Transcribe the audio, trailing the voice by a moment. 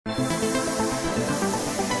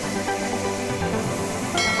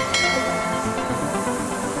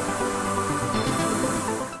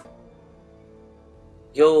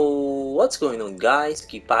Yo, what's going on guys?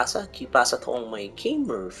 Kipasa to all my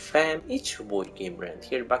gamer fam. It's your boy Gamerant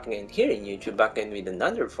here, back again here in YouTube, back again with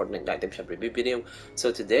another Fortnite item shop review video.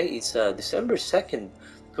 So today is December 2nd,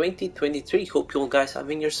 2023. Hope you all guys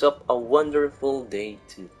having yourself a wonderful day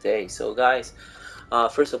today. So guys,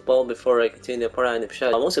 first of all, before I continue the Fortnite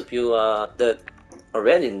shop, most of you that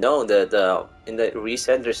already know that in the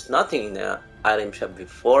reset there's nothing in the item shop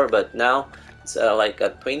before, but now it's like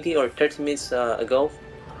 20 or 30 minutes ago,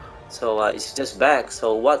 so it's just back.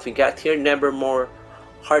 So what we got here, Nevermore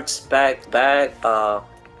Hearts back.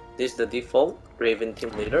 This is the default Raven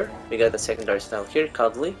team leader. We got the secondary style here,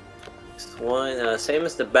 Cuddly. This one same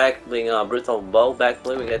as the back bling, Brutal Bow back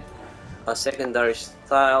bling. We got a secondary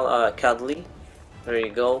style, Cuddly. There you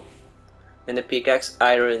go. And the pickaxe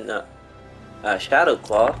Iron Shadow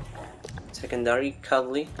Claw, secondary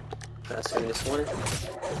Cuddly. Same this one.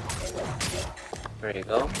 There you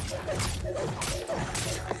go.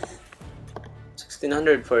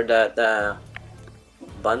 1600 for that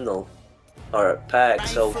bundle or pack.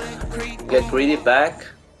 So get greedy back.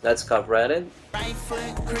 That's copyrighted.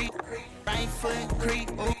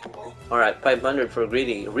 Alright, 500 for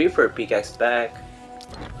greedy. Reaper pickaxe back.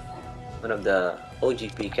 One of the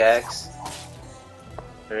OG pickaxe.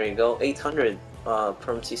 There you go. 800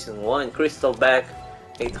 from season 1. Crystal back.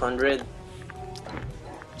 800.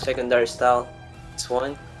 Secondary style. This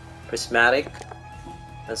one. Prismatic.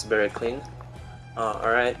 That's very clean.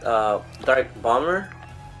 Alright, Dark Bomber.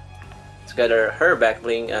 Together her back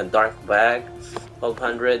bling and Dark Bag.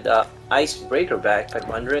 1200. Icebreaker bag.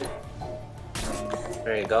 500.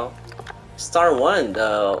 There you go. Star 1.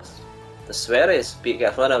 The sweatiest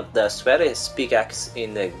pickaxe. One of the sweatiest pickaxe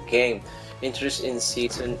in the game. Introduced in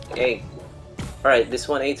season 8. Alright, this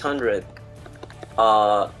one 800.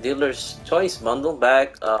 Dealer's choice bundle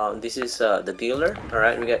bag. This is the dealer.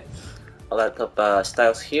 Alright, we get a lot of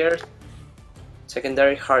styles here.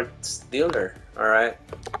 Secondary hearts dealer. Alright.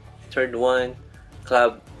 Third one,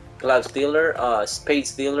 clubs dealer,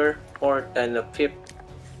 spades dealer, fourth, and a fifth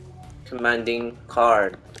commanding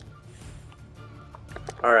card.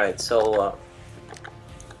 Alright, so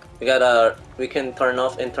we can turn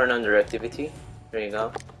off and turn on the reactivity. There you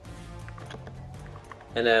go.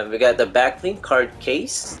 And then we got the backlink card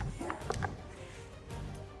case.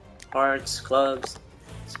 Hearts, clubs,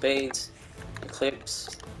 spades,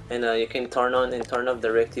 clips, and you can turn on and turn off the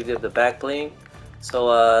reactivity of the backlink.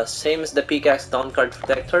 So same as the pickaxe down card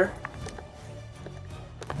protector.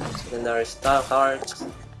 Secondary style hearts,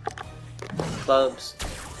 clubs,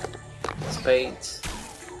 spades,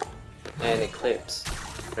 and eclipse.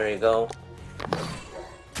 There you go.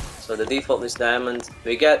 So the default is diamond.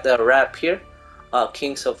 We got the wrap here.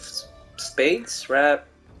 Kings of spades wrap,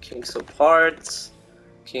 kings of hearts,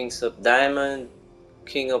 kings of diamond,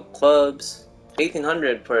 king of clubs.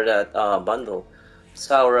 1800 for that bundle.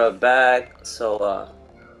 Saura bag, so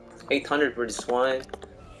 800 for this one.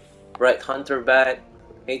 Bright Hunter bag,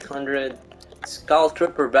 800. Skull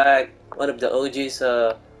Trooper bag, one of the OG's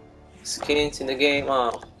skins in the game.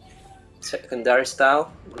 Secondary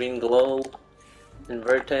style, green glow,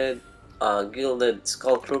 inverted, gilded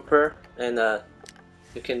Skull Trooper, and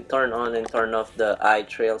you can turn on and turn off the eye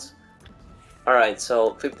trails. Alright,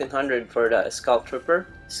 so 1500 for the Skull Trooper.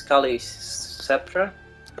 Scully Sceptra.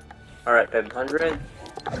 Alright, 500.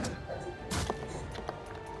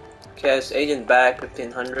 Chaos Agent bag,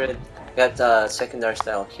 1500. Got the secondary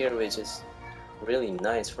style here, which is really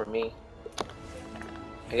nice for me.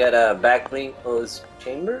 I got a backlink O's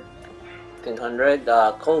chamber, 1500.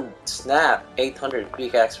 Cold Snap, 800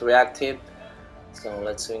 pickaxe reactive. So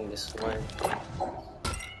let's swing this one.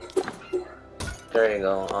 There you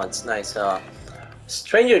go. Oh, it's nice.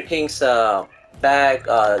 Stranger Things bag,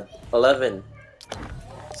 11.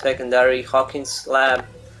 Secondary Hawkins lab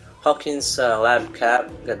cap.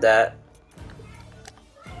 Got that.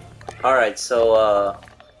 Alright, so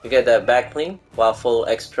you get the backlink Waffle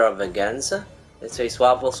Extravaganza. It says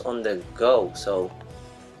waffles on the go. So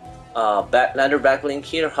another backlink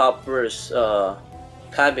here, Hopper's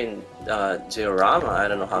cabin diorama. I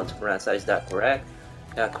don't know how to pronounce that. Is that correct?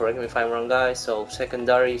 Yeah, correct me if I'm wrong, guys. So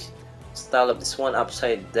secondary style of this one,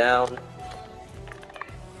 upside down.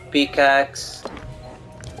 Pickaxe.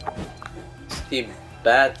 Steve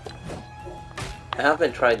Bat. I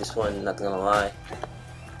haven't tried this one, not gonna lie.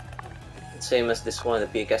 Same as this one, the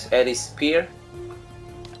pickaxe. Eddie Spear.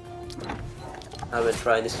 I haven't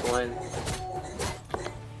tried this one.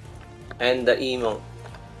 And the emote.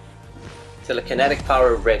 Telekinetic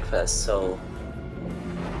Power Breakfast. So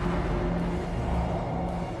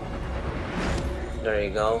there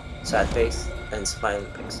you go. Sad face and smiley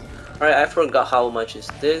face. Alright, I forgot how much is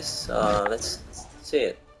this. Let's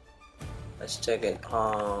see it. Let's check it.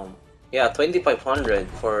 Yeah, 2,500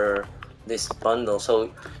 for this bundle.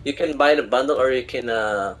 So you can buy the bundle, or you can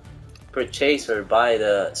purchase or buy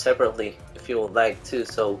the separately if you would like to.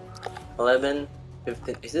 So 11,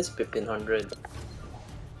 15. Is this 1,500?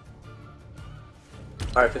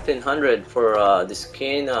 Alright, 1,500 for the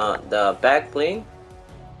skin, the back bling.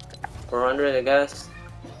 400, I guess.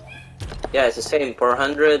 Yeah, it's the same.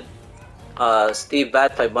 400. Steve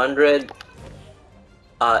Bat 500.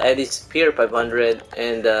 Eddie Spear 500,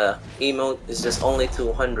 and emote is just only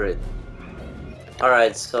 200.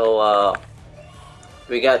 Alright, so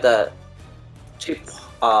we got the chip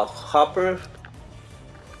hopper.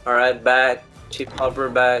 Alright, back, chip hopper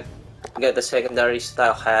back. We got the secondary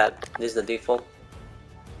style hat. This is the default.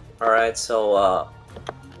 Alright, so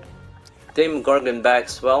Team Gorgon back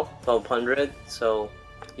as well, 1200. So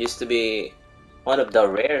used to be one of the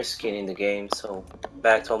rare skin in the game. So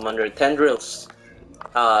back 1200. Tendrils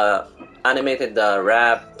animated the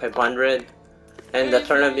rap 500, and the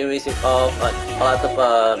turn of the music of a lot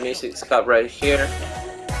of music copyright here.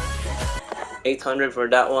 800 for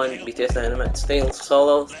that one. BTS Dynamite Still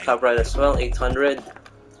Solo copyright as well, 800.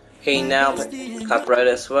 Hey Now copyright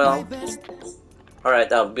as well. Alright,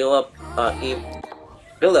 build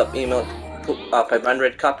up email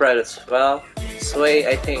 500 copyright as well. Sway,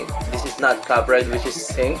 I think this is not copyright, which is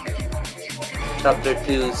Sync Chapter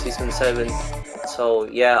 2 Season 7. So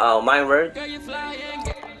yeah, my word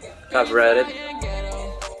copyrighted.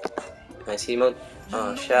 Nice emote.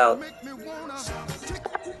 Shout.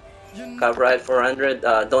 Copyright 400.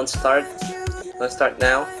 Don't start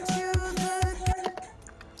now.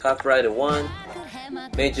 Copyrighted 1.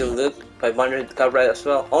 Major Look 500 copyright as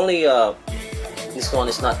well. Only this one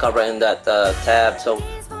is not copyrighted in that tab. So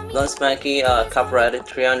Don Smacky copyrighted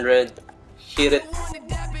 300. Hit It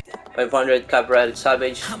 500 copyrighted.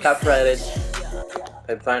 Savage copyrighted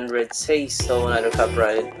 500. Say So another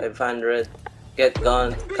copyrighted 500. Get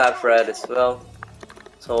Gone copyrighted as well.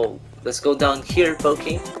 So let's go down here,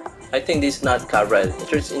 Pokey. I think this is not copyrighted.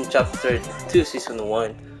 It's in chapter 2 season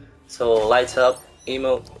 1. So Lights Up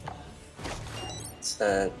emote. It's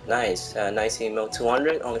nice emote.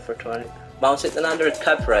 200 only for 200. Bounce It, another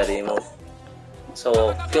copyrighted emote.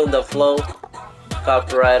 So Feel the Flow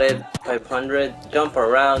copyrighted 500. Jump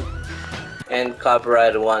Around and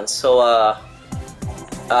copyrighted 1. So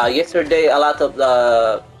yesterday a lot of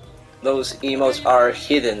those emotes are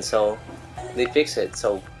hidden, so they fix it.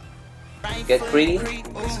 So get greedy.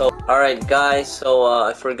 So alright guys, so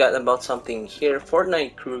I forgot about something here.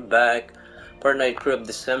 Fortnite crew back. Fortnite crew of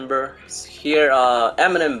December here.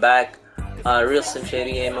 Eminem back. Real Slim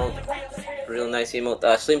Shady emote, real nice emote.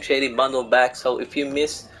 Slim Shady bundle back. So if you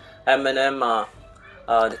miss Eminem,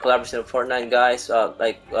 the collaboration of Fortnite guys,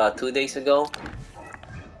 like 2 days ago,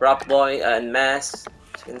 Rap Boy and Mask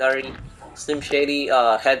secondary, Slim Shady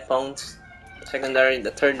headphones secondary.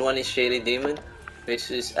 The third one is Shady Demon, which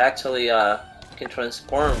is actually can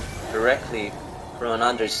transform directly from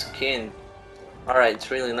another skin. Alright, it's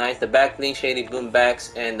really nice. The back bling, Shady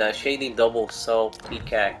Boombacks, and Shady Double Soul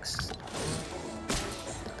Pickaxe.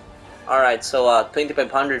 Alright, so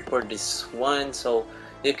 2,500 for this one. So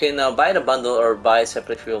you can buy the bundle or buy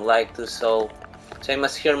separate if you would like to. So same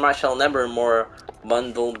as here, Marshall Nevermore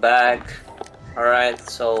bundle back. Alright,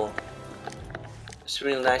 so it's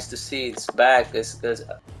really nice to see it's back. It's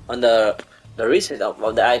on the reset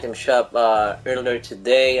of the item shop earlier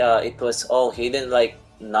today, it was all hidden, like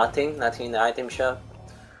nothing in the item shop.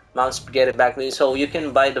 Mount Spaghetti back news. So you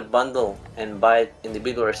can buy the bundle and buy it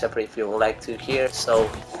individual or separate if you would like to here.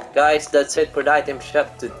 So guys, that's it for the item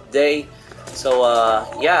shop today. So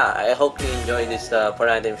yeah, I hope you enjoyed this for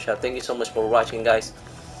the item shop. Thank you so much for watching, guys.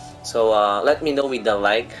 So let me know with the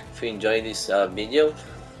like if you enjoyed this video,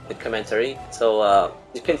 the commentary. So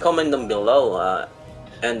you can comment down below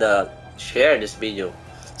and share this video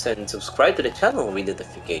and subscribe to the channel with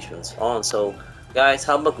notifications on. So guys,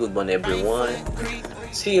 have a good one everyone.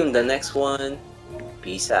 See you in the next one.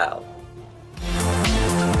 Peace out.